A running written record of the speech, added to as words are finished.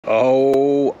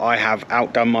Oh, I have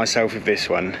outdone myself with this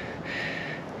one.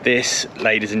 This,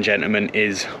 ladies and gentlemen,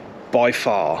 is by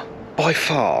far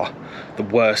the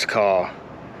worst car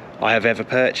I have ever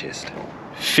purchased.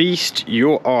 Feast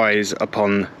your eyes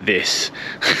upon this.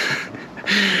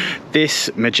 This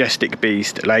majestic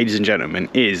beast, ladies and gentlemen,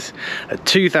 is a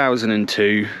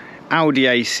 2002 Audi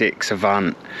A6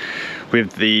 Avant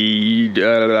with the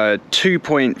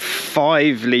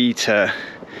 2.5 litre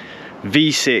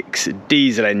V6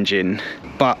 diesel engine.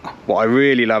 But what I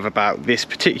really love about this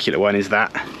particular one is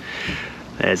that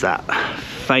there's that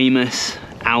famous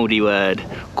Audi word,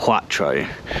 Quattro.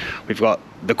 We've got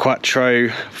the Quattro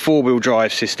 4-wheel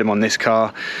drive system on this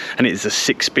car, and it's a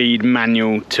 6-speed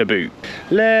manual to boot.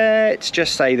 Let's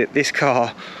just say that this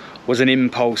car was an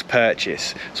impulse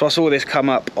purchase. So I saw this come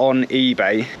up on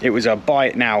eBay. It was a buy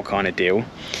it now kind of deal.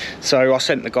 So I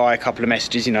sent the guy a couple of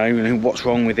messages, you know, what's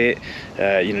wrong with it?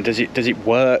 You know, does it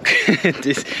work?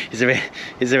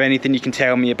 is there anything you can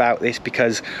tell me about this?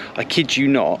 Because I kid you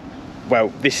not, well,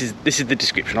 this is the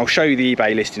description. I'll show you the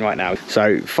eBay listing right now.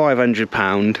 So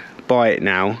 £500, buy it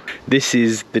now. This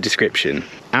is the description.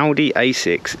 Audi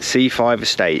A6 C5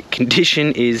 estate,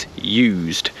 condition is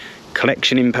used,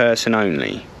 collection in person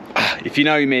only. If you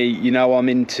know me, you know I'm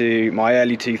into my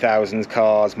early 2000s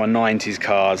cars, my 90s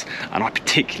cars, and I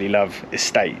particularly love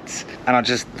estates, and I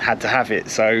just had to have it.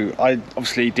 So I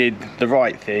obviously did the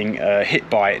right thing, hit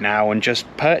buy it now, and just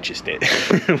purchased it.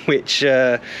 Which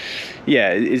yeah,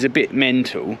 is a bit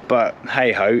mental, but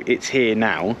hey ho, it's here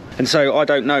now. And so I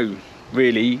don't know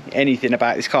really anything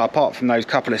about this car apart from those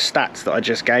couple of stats that I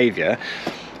just gave you.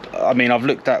 I mean, I've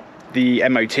looked up the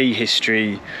MOT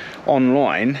history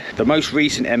online. The most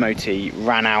recent MOT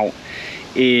ran out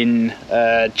in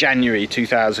January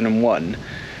 2001, and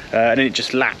then it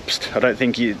just lapsed. I don't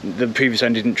think the previous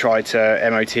owner didn't try to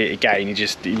MOT it again.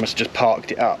 He must have just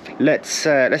parked it up. Let's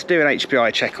do an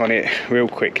HPI check on it real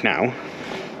quick now,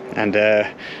 and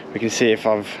we can see if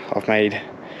I've made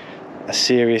a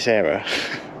serious error.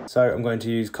 So I'm going to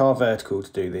use car vertical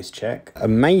to do this check.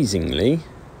 Amazingly,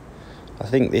 I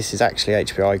think this is actually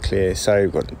HPI clear. So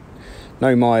we've got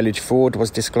no mileage. Ford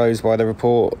was disclosed by the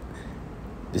report.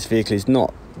 This vehicle is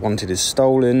not wanted as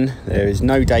stolen. There is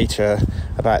no data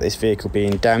about this vehicle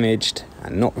being damaged,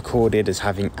 and not recorded as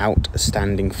having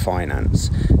outstanding finance.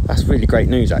 That's really great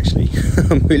news, actually.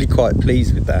 I'm really quite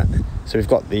pleased with that. So we've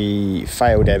got the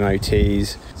failed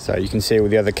MOTs. So you can see all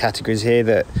the other categories here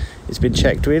that it's been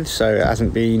checked with. So it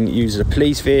hasn't been used as a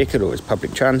police vehicle or as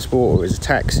public transport or as a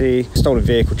taxi. Stolen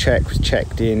vehicle check was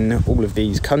checked in all of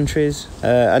these countries.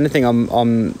 And the thing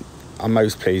I'm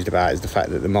most pleased about is the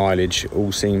fact that the mileage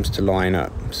all seems to line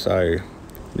up. So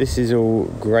this is all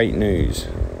great news.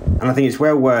 And I think it's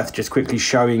well worth just quickly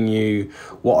showing you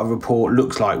what a report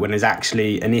looks like when there's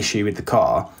actually an issue with the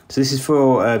car. So this is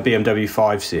for a BMW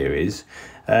 5 Series.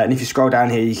 And if you scroll down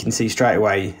here, you can see straight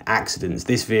away accidents.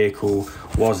 This vehicle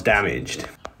was damaged.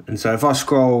 And so if I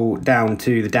scroll down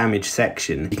to the damage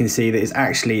section, you can see that it's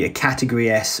actually a Category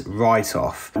S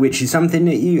write-off, which is something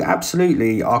that you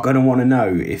absolutely are going to want to know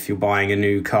if you're buying a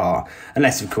new car.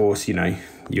 Unless, of course, you know,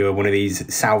 you're one of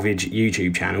these salvage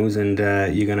YouTube channels and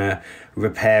you're going to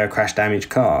repair a crash damaged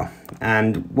car.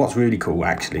 And what's really cool,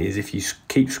 actually, is if you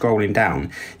keep scrolling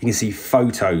down, you can see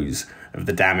photos of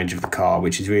the damage of the car,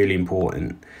 which is really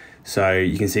important. So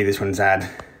you can see this one's had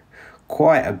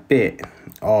quite a bit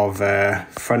of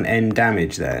front end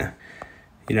damage there.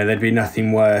 You know, there'd be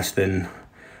nothing worse than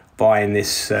buying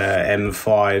this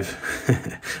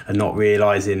M5 and not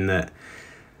realising that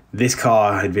this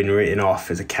car had been written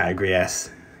off as a Category S.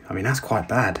 I mean, that's quite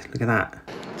bad. Look at that.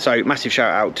 So massive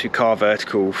shout out to Car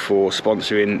Vertical for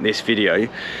sponsoring this video.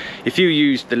 If you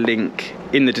use the link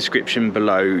in the description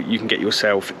below, you can get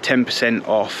yourself 10%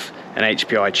 off an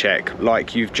HPI check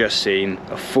like you've just seen,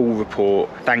 a full report.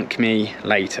 Thank me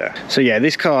later. So yeah,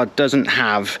 this car doesn't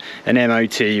have an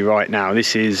MOT right now.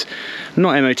 This is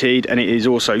not MOT'd, and it is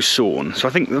also sawn. So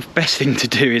I think the best thing to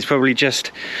do is probably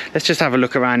let's just have a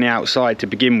look around the outside to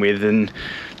begin with and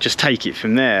just take it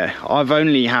from there. I've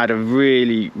only had a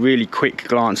really quick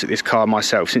glance at this car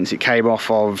myself since it came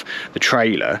off of the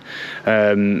trailer,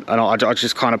 and I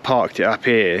just kind of parked it up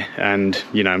here, and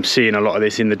you know, I'm seeing a lot of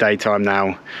this in the daytime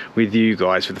now with you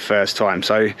guys for the first time.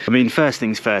 So I mean, first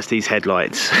things first, these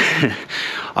headlights.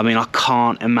 I mean, I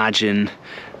can't imagine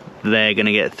they're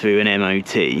gonna get through an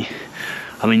MOT.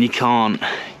 I mean, you can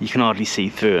hardly see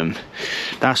through them.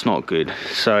 That's not good.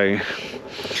 So,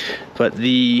 but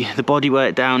the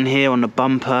bodywork down here on the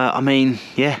bumper, I mean,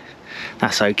 yeah,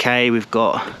 that's okay. We've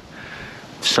got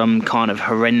some kind of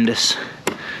horrendous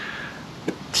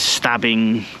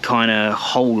stabbing kind of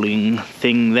holing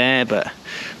thing there, but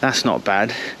That's not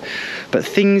bad. But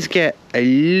things get a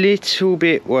little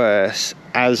bit worse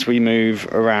as we move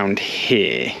around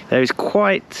here. There is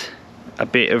quite a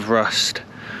bit of rust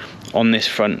on this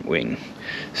front wing.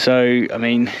 So, I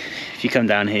mean, if you come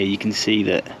down here, you can see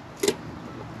that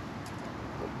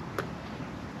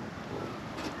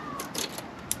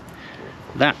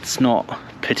that's not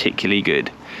particularly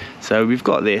good. So we've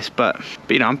got this, but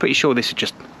you know, I'm pretty sure this would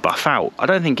just buff out. I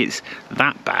don't think it's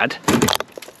that bad.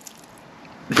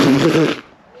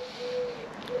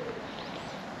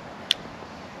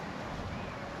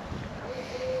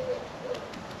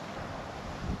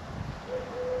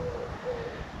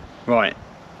 Right.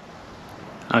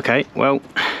 Okay, well.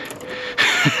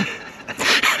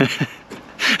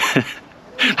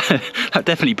 That'll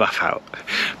definitely buff out.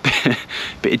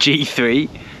 Bit of G3,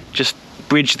 just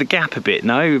bridge the gap a bit,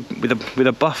 no? With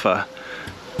a buffer.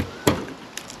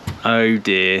 Oh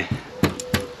dear.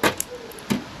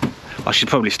 I should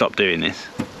probably stop doing this.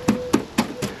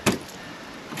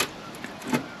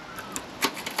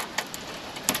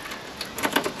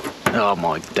 Oh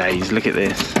my days, look at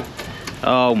this.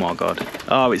 Oh my god.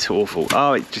 Oh, it's awful.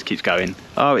 Oh, it just keeps going.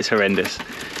 Oh, it's horrendous.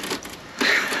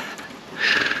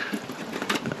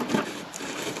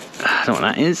 I don't know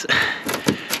what that is.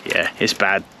 Yeah, it's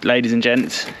bad. Ladies and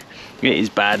gents, it is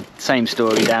bad. Same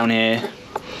story down here.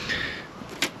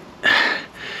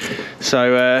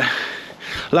 So,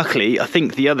 luckily, I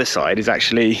think the other side is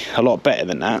actually a lot better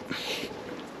than that.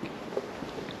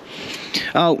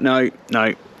 Oh, no,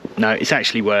 it's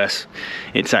actually worse.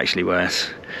 It's actually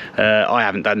worse. I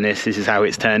haven't done this. This is how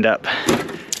it's turned up.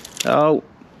 Oh.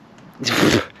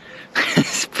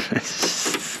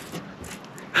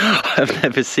 I've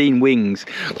never seen wings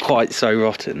quite so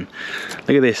rotten.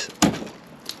 Look at this.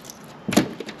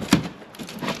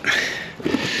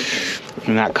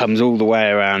 And that comes all the way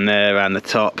around there, around the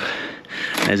top.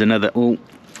 There's another, oh,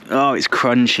 it's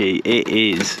crunchy. It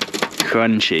is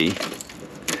crunchy.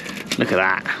 Look at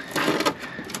that.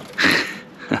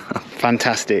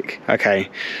 Fantastic. Okay,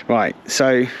 right,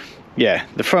 so yeah,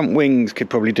 the front wings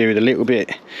could probably do with a little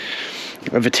bit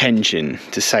of attention,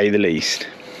 to say the least.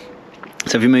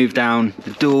 So if we move down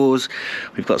the doors,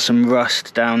 we've got some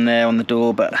rust down there on the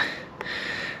door, but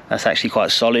that's actually quite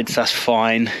solid, so that's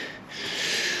fine.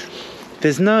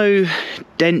 There's no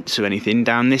dents or anything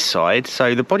down this side,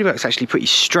 so the bodywork's actually pretty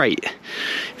straight.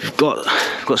 We've got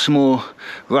some more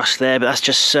rust there, but that's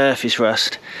just surface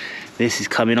rust. This is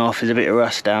coming off. There's a bit of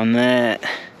rust down there,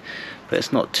 but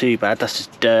it's not too bad. That's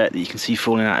just dirt that you can see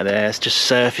falling out of there. It's just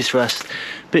surface rust.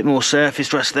 A bit more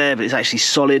surface rust there, but it's actually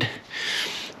solid.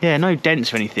 Yeah, no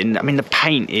dents or anything. I mean, the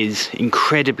paint is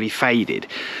incredibly faded.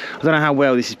 I don't know how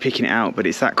well this is picking it out, but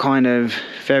it's that kind of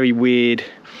very weird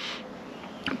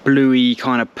bluey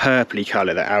kind of purpley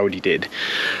colour that Audi did.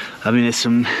 I mean, there's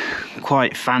some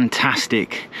quite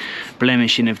fantastic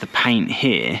blemishing of the paint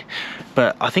here,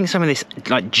 but I think some of this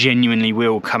like genuinely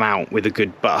will come out with a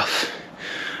good buff.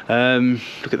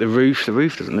 Look at the roof. The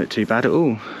roof doesn't look too bad at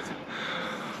all.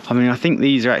 I mean, I think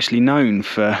these are actually known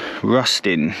for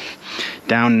rusting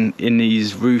down in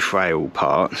these roof rail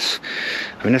parts.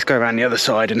 I mean, let's go around the other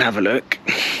side and have a look.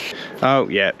 Oh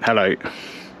yeah, hello.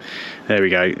 There we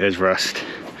go, there's rust.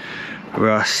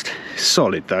 Rust,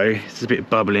 solid though, it's a bit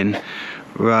bubbling.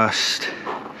 Rust.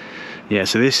 Yeah,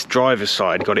 so this driver's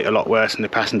side got it a lot worse than the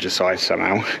passenger side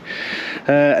somehow.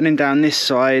 And then down this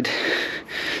side,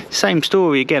 same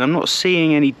story again. I'm not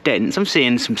seeing any dents. I'm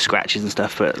seeing some scratches and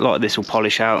stuff, but a lot of this will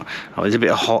polish out. Oh, there's a bit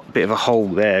of a hole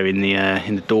there in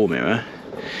the door mirror.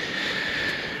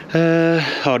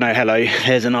 Oh no, hello.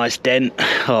 There's a nice dent.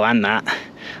 Oh, and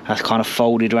that's kind of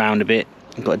folded around a bit.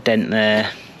 We've got a dent there.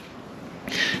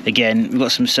 Again, we've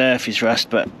got some surface rust,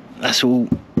 but that's all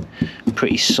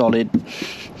pretty solid.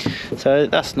 So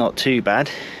that's not too bad.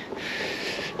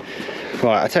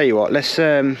 Right, I tell you what, let's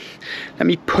let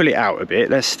me pull it out a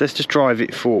bit. Let's just drive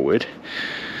it forward,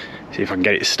 see if I can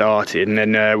get it started, and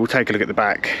then we'll take a look at the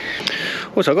back.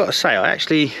 Also, I've got to say,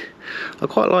 I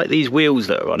quite like these wheels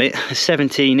that are on it, a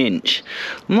 17-inch.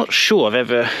 I'm not sure I've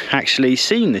ever actually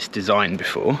seen this design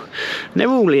before. And they're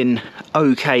all in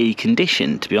okay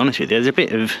condition, to be honest with you. There's a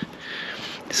bit of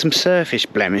some surface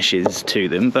blemishes to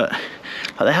them, but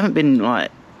like, they haven't been like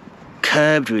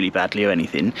curved really badly or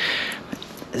anything.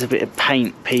 There's a bit of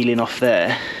paint peeling off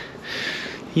there.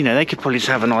 You know, they could probably just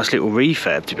have a nice little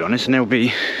refurb, to be honest, and they'll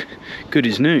be good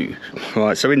as new.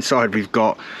 Right, so inside we've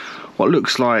got what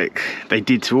looks like they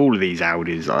did to all of these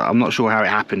Audis. I'm not sure how it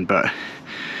happened, but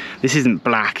this isn't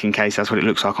black, in case that's what it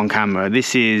looks like on camera.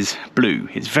 This is blue.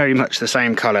 It's very much the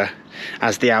same colour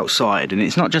as the outside. And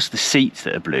it's not just the seats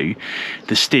that are blue,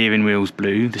 the steering wheel's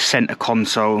blue, the center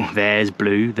console there's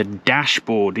blue, the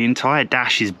dashboard, the entire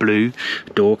dash is blue,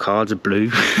 door cards are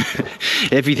blue.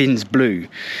 Everything's blue.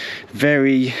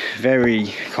 Very, very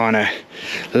kind of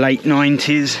late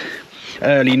 90s,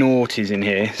 early noughties in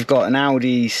here. We've got an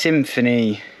Audi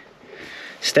Symphony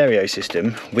stereo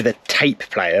system with a tape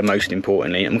player, most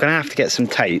importantly. I'm gonna have to get some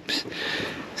tapes.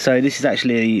 So this is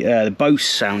actually the Bose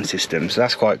sound system, so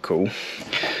that's quite cool.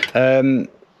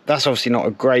 That's obviously not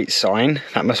a great sign.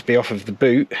 That must be off of the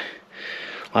boot.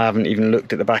 I haven't even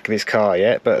looked at the back of this car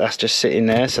yet, but that's just sitting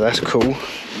there, so that's cool.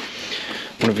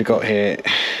 What have we got here?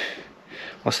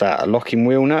 What's that, a locking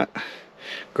wheel nut?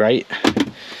 Great.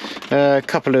 A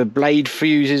couple of blade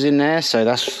fuses in there, so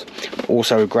that's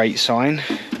also a great sign.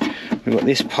 We've got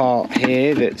this part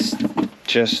here that's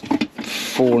just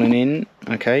fallen in.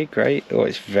 Okay, great. Oh,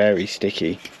 it's very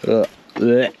sticky. Put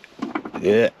that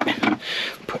there.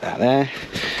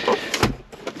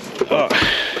 Oh.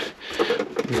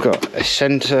 We've got a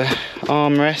centre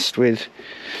armrest with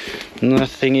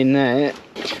nothing in there.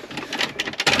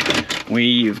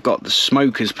 We've got the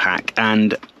smoker's pack,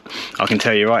 and I can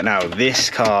tell you right now, this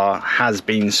car has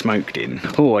been smoked in.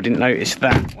 Oh, I didn't notice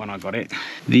that when I got it.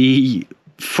 The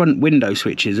front window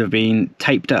switches have been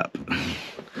taped up,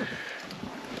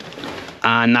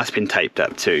 and that's been taped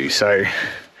up too, so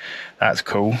that's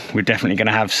cool. We're definitely going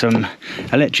to have some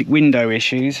electric window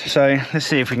issues, so let's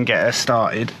see if we can get her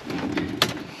started.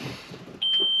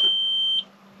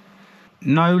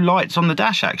 No lights on the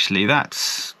dash, actually.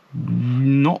 That's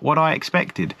not what I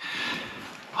expected.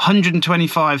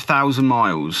 125,000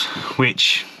 miles,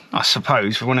 which I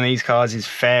suppose for one of these cars is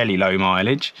fairly low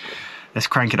mileage. Let's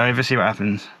crank it over, see what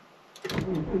happens.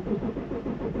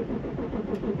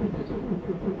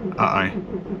 Uh-oh.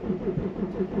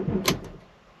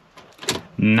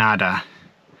 Nada.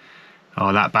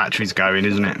 Oh, that battery's going,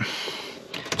 isn't it?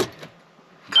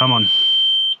 Come on.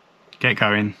 Get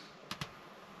going.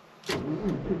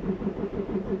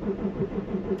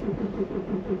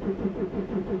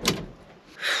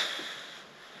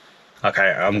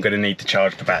 Okay, I'm going to need to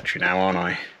charge the battery now, aren't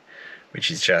I? Which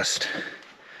is just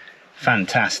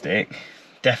fantastic.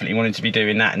 Definitely wanted to be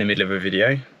doing that in the middle of a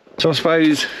video. So I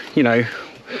suppose, you know,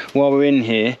 while we're in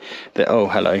here, oh,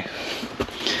 hello.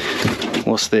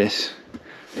 What's this?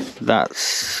 That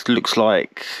looks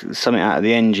like something out of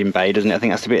the engine bay, doesn't it? I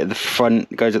think that's the bit at the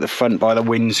front, goes at the front by the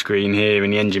windscreen here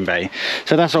in the engine bay.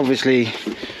 So that's obviously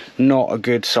not a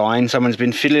good sign. Someone's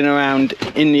been fiddling around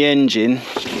in the engine.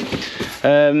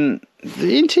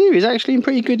 The interior is actually in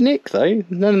pretty good nick though.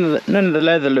 None of the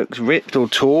leather looks ripped or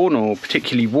torn or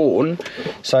particularly worn,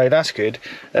 so that's good.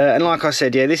 And like I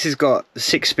said, yeah, this has got a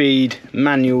 6-speed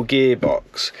manual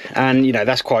gearbox, and you know,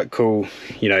 that's quite cool,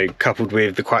 you know, coupled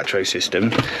with the Quattro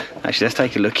system. Actually, let's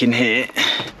take a look in here.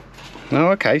 Oh,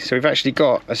 okay, so we've actually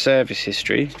got a service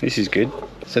history. This is good.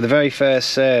 So the very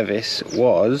first service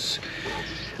was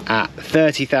at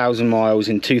 30,000 miles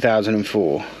in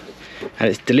 2004. Had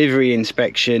its delivery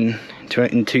inspection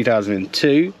in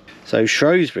 2002. So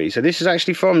Shrewsbury. So this is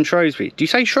actually from Shrewsbury. Do you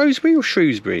say Shrewsbury or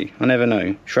Shrewsbury? I never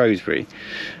know. Shrewsbury.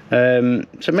 So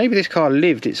maybe this car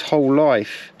lived its whole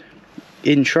life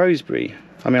in Shrewsbury.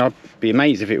 I mean, I'd be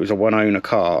amazed if it was a one-owner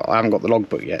car. I haven't got the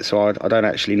logbook yet, so I don't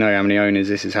actually know how many owners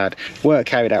this has had. Work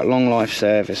carried out, long life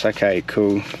service. Okay,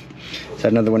 cool. So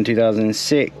another one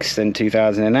 2006, then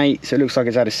 2008. So it looks like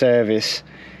it's had a service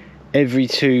every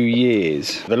 2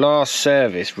 years. The last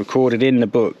service recorded in the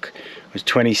book was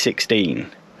 2016.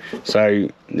 So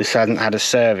this hasn't had a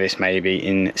service maybe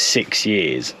in 6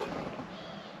 years.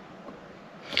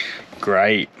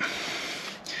 Great.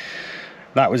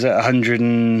 That was at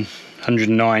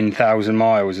 109,000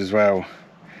 miles as well.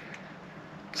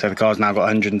 So the car's now got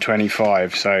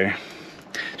 125, so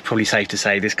it's probably safe to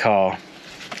say this car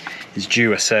is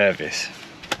due a service.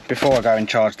 Before I go and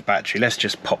charge the battery, let's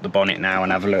just pop the bonnet now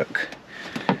and have a look.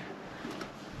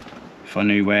 If I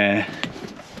knew where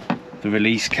the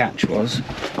release catch was.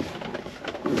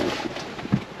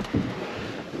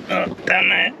 Oh, down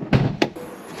there.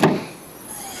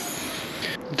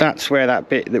 That's where that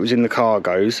bit that was in the car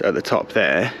goes, at the top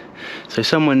there. So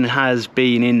someone has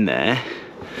been in there.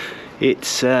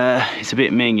 It's a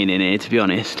bit minging in here, to be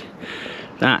honest.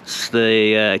 That's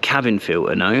the cabin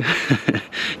filter, no?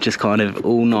 Just kind of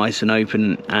all nice and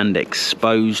open and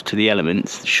exposed to the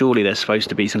elements. Surely there's supposed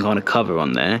to be some kind of cover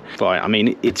on there. Right, I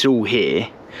mean, it's all here.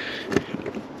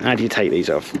 How do you take these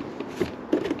off?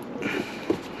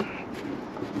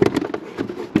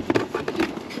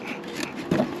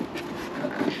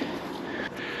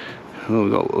 Oh,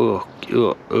 we got,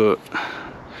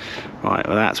 right,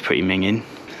 well that's pretty minging.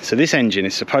 So this engine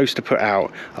is supposed to put out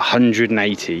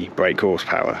 180 brake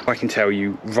horsepower. I can tell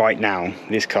you right now,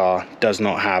 this car does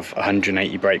not have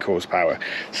 180 brake horsepower.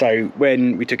 So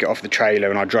when we took it off the trailer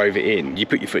and I drove it in, you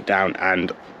put your foot down,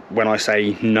 and when I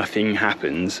say nothing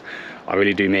happens, I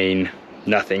really do mean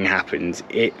nothing happens.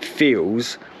 It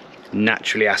feels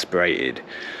naturally aspirated.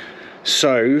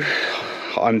 So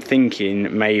I'm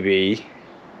thinking maybe,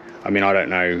 I mean, I don't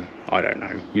know,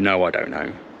 you know I don't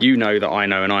know. You know that I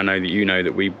know, and I know that you know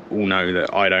that we all know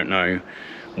that I don't know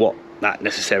what that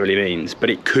necessarily means, but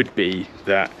it could be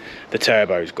that the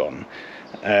turbo's gone,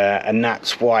 and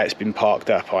that's why it's been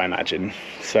parked up, I imagine.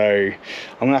 So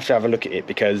I'm gonna have to have a look at it,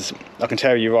 because I can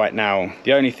tell you right now,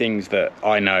 the only things that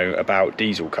I know about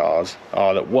diesel cars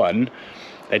are that 1,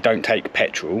 they don't take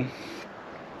petrol,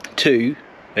 2,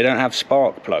 they don't have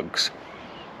spark plugs.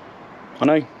 I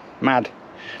know, mad,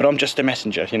 but I'm just a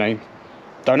messenger, you know.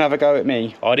 Don't have a go at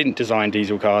me. I didn't design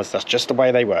diesel cars. That's just the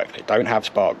way they work. They don't have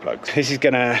spark plugs. This is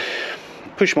gonna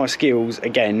push my skills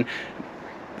again.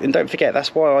 And don't forget,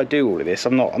 that's why I do all of this.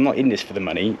 I'm not in this for the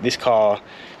money. This car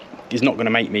is not gonna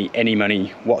make me any money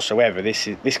whatsoever.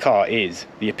 This car is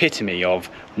the epitome of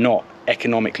not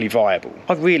economically viable.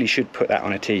 I really should put that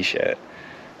on a t-shirt.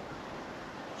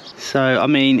 So, I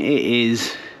mean, it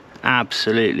is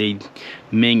absolutely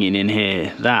minging in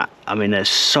here. That, I mean, there's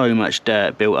so much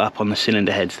dirt built up on the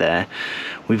cylinder heads there.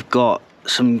 We've got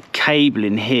some cable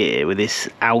in here with this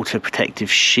outer protective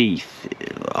sheath.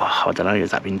 Oh, I don't know, has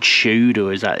that been chewed,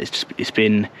 or is that it's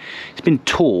been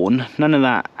torn? None of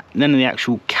the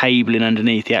actual cabling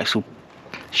underneath, the actual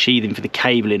sheathing for the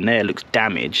cable in there, looks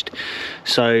damaged,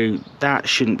 so that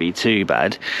shouldn't be too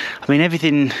bad. I mean,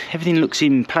 everything looks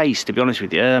in place, to be honest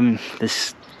with you.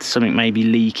 There's something maybe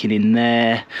leaking in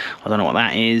there. I don't know what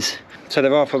that is. So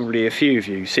there are probably a few of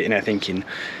you sitting there thinking,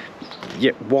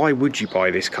 yeah, why would you buy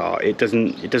this car? It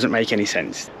doesn't make any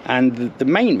sense. And the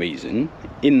main reason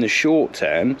in the short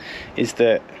term is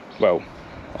that, well,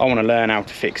 I want to learn how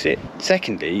to fix it.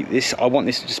 Secondly, I want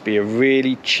this to just be a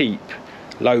really cheap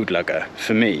load lugger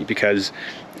for me, because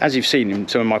as you've seen in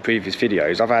some of my previous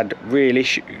videos, I've had real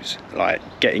issues like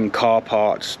getting car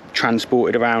parts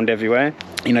transported around everywhere.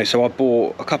 You know, so I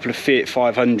bought a couple of Fiat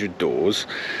 500 doors,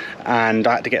 and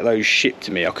I had to get those shipped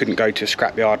to me. I couldn't go to a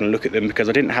scrapyard and look at them because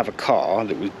I didn't have a car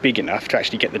that was big enough to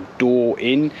actually get the door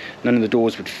in. None of the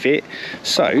doors would fit.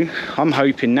 So I'm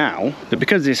hoping now that,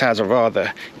 because this has a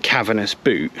rather cavernous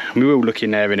boot, and we will look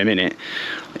in there in a minute,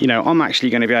 you know, I'm actually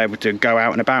going to be able to go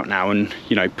out and about now and,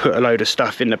 you know, put a load of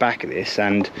stuff in the back of this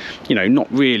and, you know,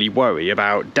 not really worry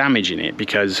about damaging it,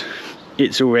 because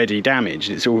it's already damaged,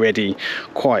 it's already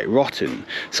quite rotten.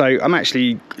 So I've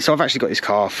actually got this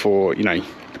car for, you know,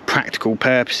 practical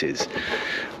purposes.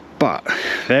 But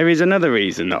there is another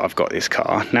reason that I've got this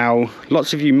car. Now,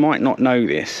 lots of you might not know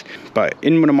this, but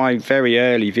in one of my very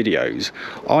early videos,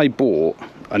 I bought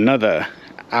another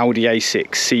Audi A6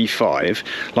 C5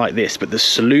 like this, but the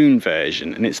saloon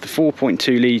version, and it's the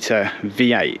 4.2 litre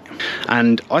V8,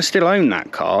 and I still own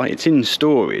that car. It's in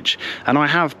storage, and I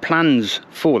have plans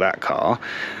for that car,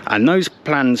 and those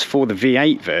plans for the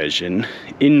V8 version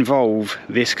involve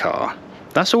this car.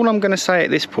 That's all I'm going to say at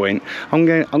this point. I'm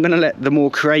going to let the more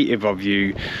creative of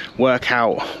you work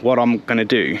out what I'm going to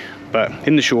do. But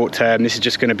in the short term, this is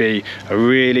just going to be a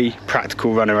really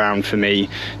practical run around for me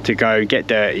to go get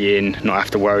dirty in, not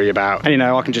have to worry about. And you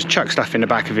know, I can just chuck stuff in the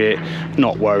back of it,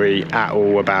 not worry at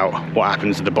all about what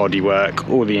happens to the bodywork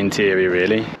or the interior,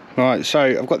 really. Right, so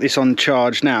I've got this on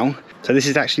charge now. So this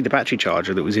is actually the battery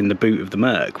charger that was in the boot of the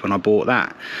Merc when I bought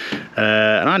that.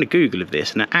 And I had a Google of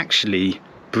this, and it actually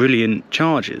brilliant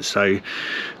chargers. So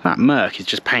that Merc is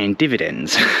just paying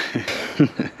dividends.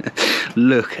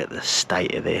 Look at the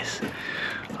state of this.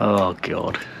 Oh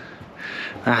god,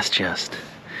 that's just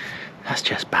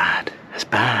bad. That's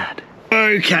bad.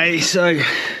 Okay, so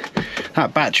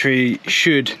that battery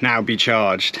should now be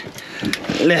charged.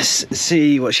 Let's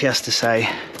see what she has to say.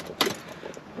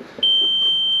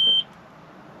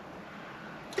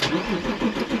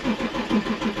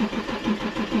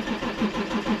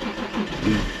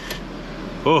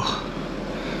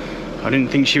 Oh, I didn't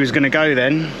think she was going to go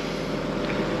then.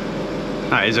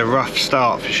 That is a rough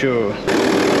start for sure.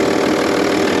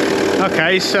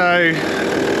 Okay, so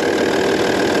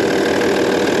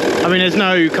I mean, there's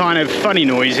no kind of funny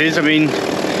noises. I mean,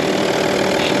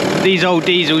 these old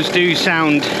diesels do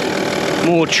sound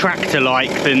more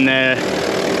tractor-like than their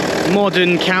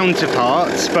modern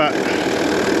counterparts, but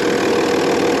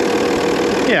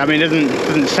yeah, I mean, it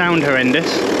doesn't sound horrendous.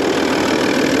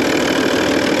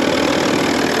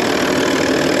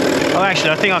 Oh, actually,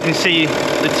 I think I can see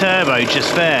the turbo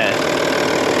just there.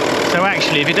 So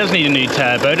actually, if it does need a new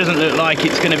turbo, it doesn't look like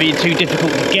it's going to be too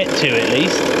difficult to get to, at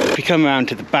least. If we come around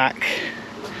to the back,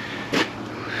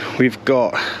 we've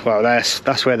got, well,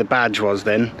 that's where the badge was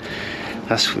then.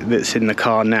 That's in the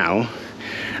car now.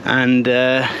 And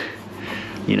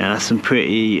you know, that's some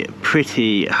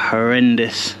pretty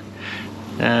horrendous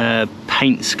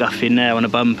paint scuff in there on a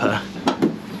bumper.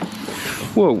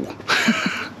 Whoa.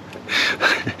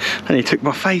 And he took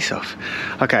my face off.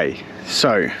 Okay,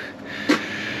 so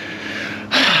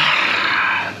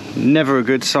never a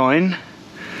good sign.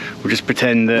 We'll just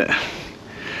pretend that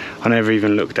I never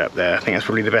even looked up there. I think that's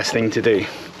probably the best thing to do.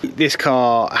 This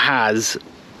car has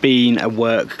been a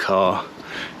work car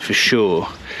for sure.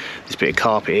 This bit of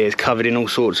carpet here is covered in all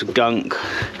sorts of gunk,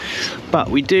 but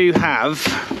we do have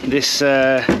this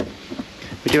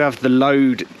we do have the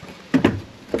load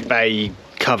bay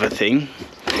cover thing.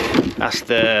 That's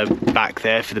the back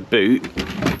there for the boot,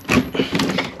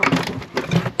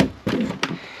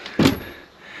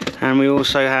 and we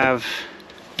also have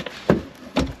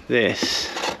this.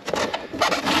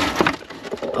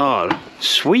 Oh,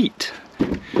 sweet.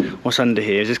 What's under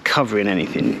here? Is this covering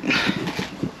anything?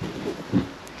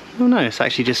 Oh no, it's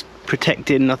actually just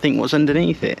protecting, I think, what's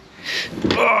underneath it.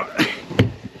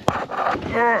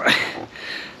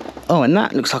 Oh, and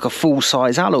that looks like a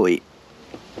full-size alloy.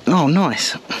 Oh,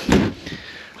 nice.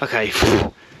 Okay.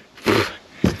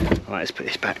 Right, let's put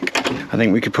this back. I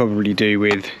think we could probably do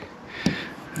with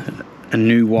a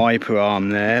new wiper arm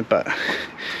there, but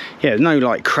yeah, there's no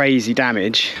like crazy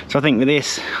damage. So I think with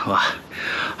this, I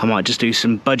might just do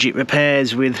some budget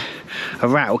repairs with a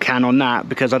rattle can on that,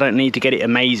 because I don't need to get it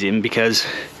amazing, because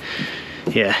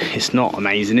yeah, it's not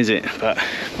amazing, is it? But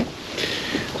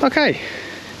okay,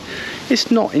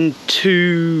 it's not in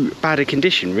too bad a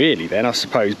condition really then, I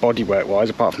suppose, bodywork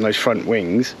wise, apart from those front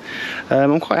wings.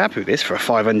 I'm quite happy with this for a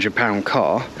 £500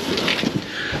 car.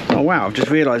 Oh wow, I've just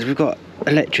realised we've got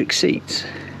electric seats,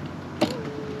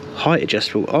 height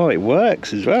adjustable. Oh, it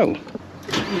works as well.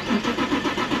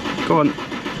 Go on.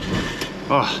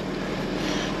 Oh,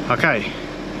 okay.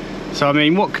 So I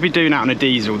mean, what could we do now on a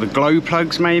diesel? The glow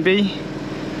plugs maybe?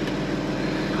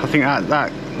 I think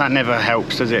that never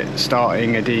helps, does it?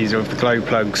 Starting a diesel with the glow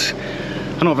plugs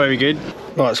are not very good.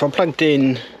 Right, so I plugged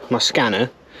in my scanner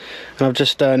and I've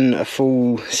just done a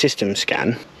full system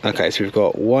scan. Okay, so we've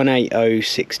got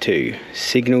 18062,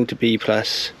 signal to B+,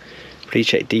 please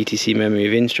check DTC memory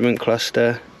of instrument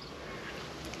cluster.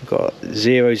 We've got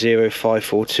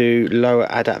 00542, lower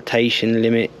adaptation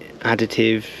limit,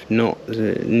 additive, not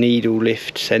needle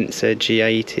lift sensor,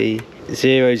 G80.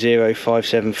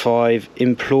 00575,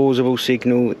 implausible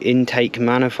signal, intake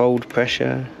manifold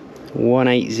pressure.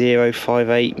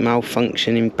 18058,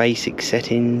 malfunction in basic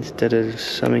settings,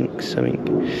 something.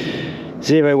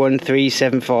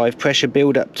 01375, pressure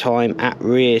build up time at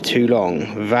rear too long,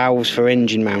 valves for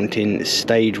engine mounting,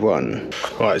 stage 1.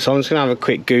 Right, so I'm just gonna have a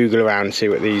quick Google around and see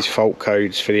what these fault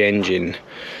codes for the engine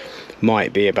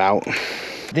might be about.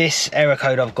 This error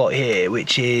code I've got here,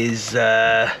 which is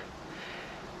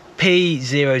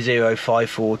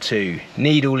P00542,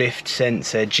 needle lift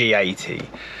sensor G80.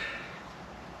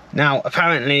 Now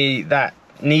apparently that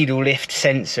needle lift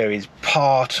sensor is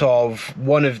part of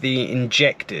one of the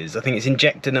injectors. I think it's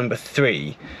injector number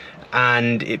 3,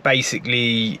 and it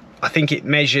basically, I think it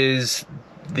measures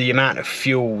the amount of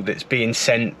fuel that's being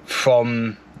sent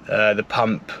from the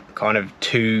pump kind of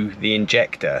to the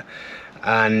injector.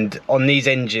 And on these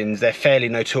engines, they're fairly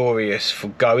notorious for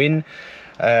going,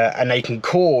 and they can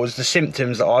cause the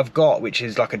symptoms that I've got, which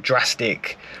is like a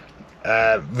drastic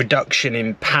reduction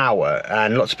in power.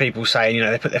 And lots of people saying, you know,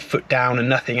 they put their foot down and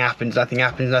nothing happens,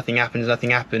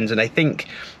 and they think,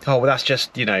 oh well, that's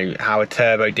just, you know, how a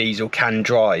turbo diesel can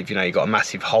drive, you know, you've got a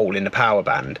massive hole in the power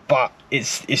band. But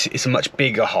it's a much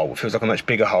bigger hole. It feels like a much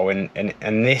bigger hole,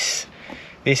 and this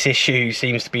issue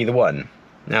seems to be the one.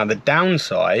 Now the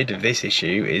downside of this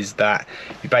issue is that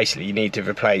you need to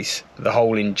replace the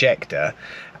whole injector,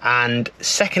 and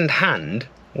second hand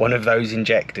one of those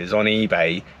injectors on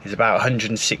eBay is about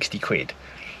 160 quid.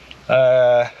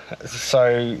 So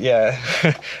yeah,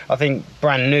 I think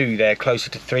brand new they're closer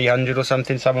to 300 or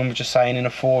something. Someone was just saying in a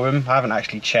forum. I haven't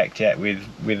actually checked yet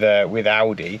with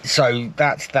Audi. So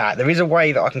that's that. There is a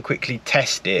way that I can quickly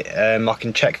test it. I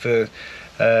can check the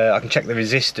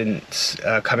resistance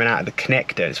coming out of the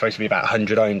connector. It's supposed to be about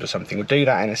 100 ohms or something. We'll do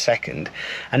that in a second.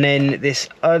 And then this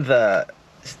other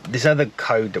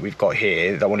code that we've got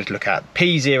here that I wanted to look at,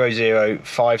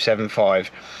 P00575,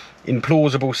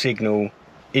 implausible signal,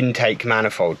 intake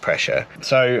manifold pressure.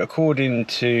 So according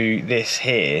to this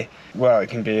here, well, it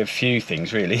can be a few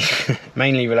things really,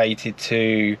 mainly related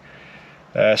to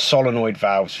solenoid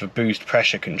valves for boost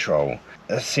pressure control.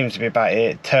 That seems to be about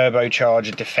it.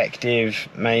 Turbocharger defective,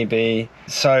 maybe.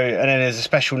 So, and then there's a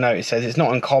special note. It says it's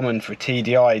not uncommon for a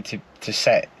TDi to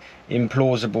set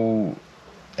implausible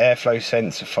airflow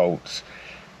sensor faults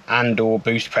and or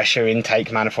boost pressure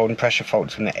intake manifold and pressure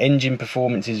faults when the engine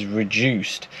performance is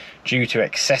reduced due to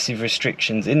excessive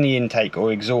restrictions in the intake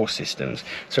or exhaust systems.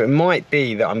 So it might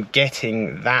be that I'm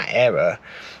getting that error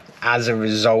as a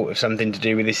result of something to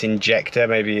do with this injector.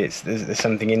 Maybe there's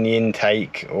something in the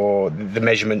intake, or the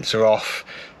measurements are off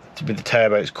with the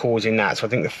turbo. It's causing that. So I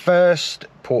think the first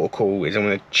port of call is I'm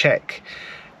going to check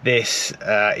this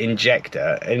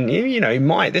injector, and you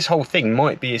know, this whole thing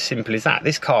might be as simple as that.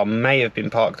 This car may have been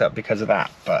parked up because of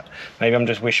that, but maybe I'm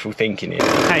just wishful thinking here.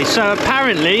 Okay, so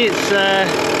apparently it's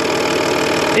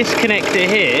this connector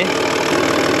here.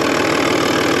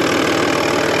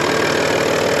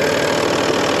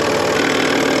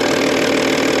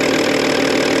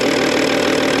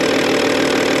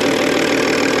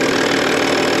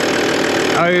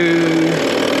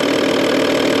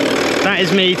 That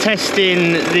is me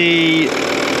testing the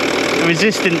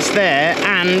resistance there,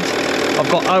 and I've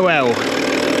got OL.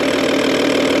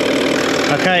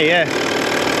 Okay, yeah.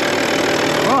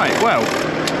 Right, well.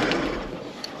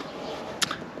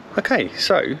 Okay,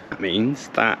 so that means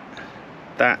that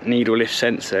that needle lift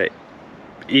sensor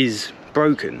is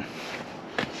broken.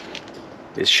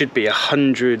 It should be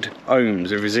 100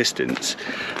 ohms of resistance,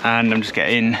 and I'm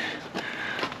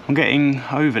getting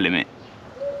over limit,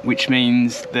 which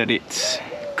means that it's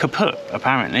kaput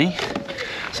apparently.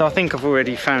 So I think I've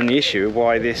already found the issue of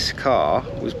why this car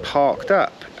was parked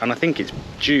up, and I think it's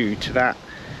due to that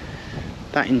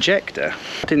injector.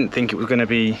 I didn't think it was going to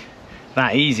be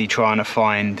that easy trying to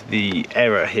find the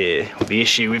error here, or the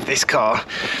issue with this car.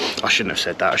 I shouldn't have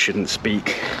said that. I shouldn't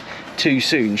speak too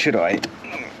soon, should I?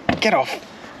 Get off.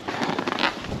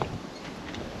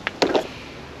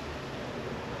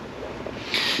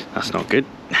 That's not good.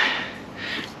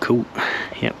 Cool.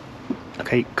 Yep.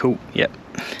 Okay, cool. Yep.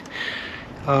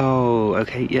 Oh,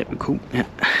 okay, yep, cool. Yep.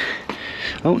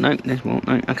 Oh, no, there's more.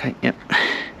 No, okay, yep.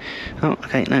 Oh,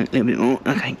 okay, no, a little bit more.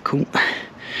 Okay, cool.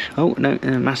 Oh, no,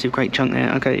 a massive great chunk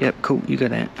there. Okay, yep, cool, you go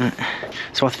there.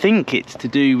 So I think it's to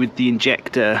do with the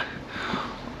injector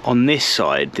on this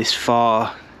side, this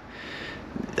far.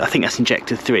 I think that's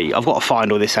injector 3. I've got to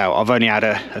find all this out. I've only had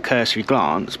a cursory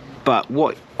glance. But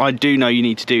what I do know you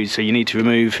need to do, so you need to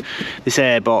remove this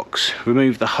air box,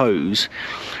 remove the hose.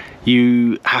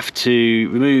 You have to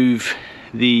remove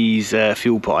these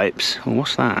fuel pipes. Oh,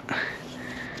 what's that?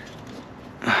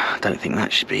 I don't think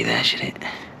that should be there, should it?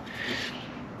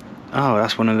 Oh,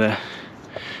 that's one of the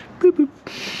boop boop.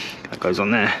 That goes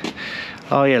on there.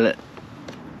 Oh yeah, look.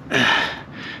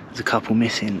 There's a couple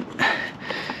missing.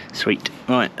 Sweet.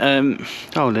 Right.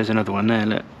 Oh, there's another one there.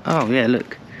 Look. Oh yeah,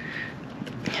 look.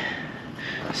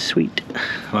 Sweet.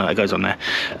 Well, that goes on there.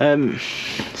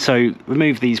 So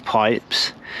remove these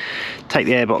pipes, take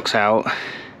the airbox out,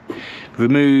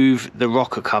 remove the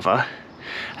rocker cover,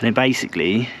 and then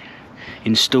basically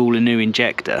install a new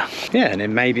injector. Yeah, and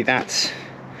then maybe that's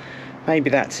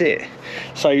it.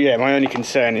 So yeah, my only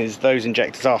concern is those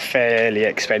injectors are fairly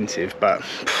expensive, but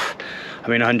I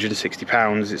mean,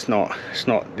 £160. It's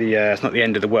not the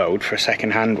end of the world for a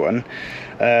second-hand one.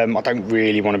 I don't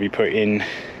really want to be putting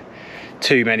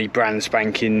too many brand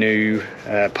spanking new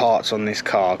parts on this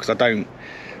car, because I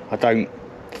don't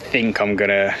think I'm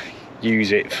gonna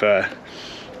use it for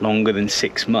longer than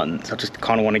 6 months. I just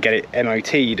kind of want to get it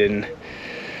MOT'd and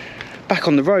back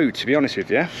on the road, to be honest with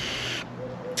you.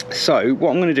 So what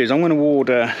I'm going to do is I'm going to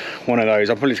order one of those.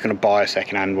 I'm probably just going to buy a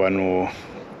second-hand one or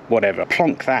whatever,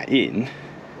 plonk that in,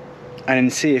 and then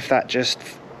see if that just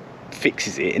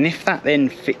fixes it. And if that then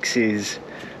fixes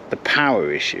the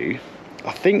power issue,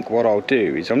 I think what I'll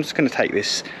do is I'm just going to take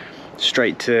this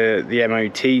straight to the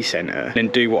MOT centre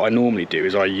and do what I normally do,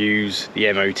 is I use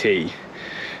the MOT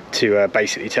to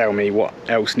basically tell me what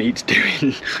else needs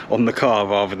doing on the car,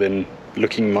 rather than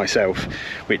looking myself,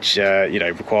 which you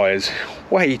know, requires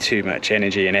way too much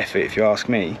energy and effort, if you ask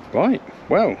me. Right,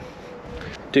 well,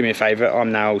 do me a favour,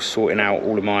 I'm now sorting out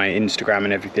all of my Instagram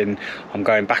and everything. I'm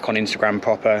going back on Instagram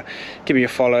proper. Give me a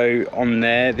follow on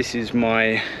there. This is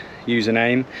my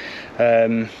username.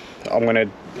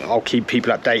 I'll keep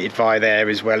people updated via there,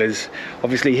 as well as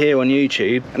obviously here on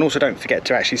YouTube. And also don't forget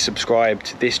to actually subscribe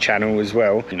to this channel as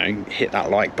well. You know, hit that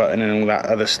like button and all that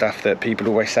other stuff that people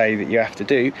always say that you have to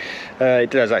do. It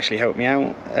does actually help me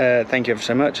out. Thank you ever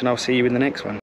so much, and I'll see you in the next one.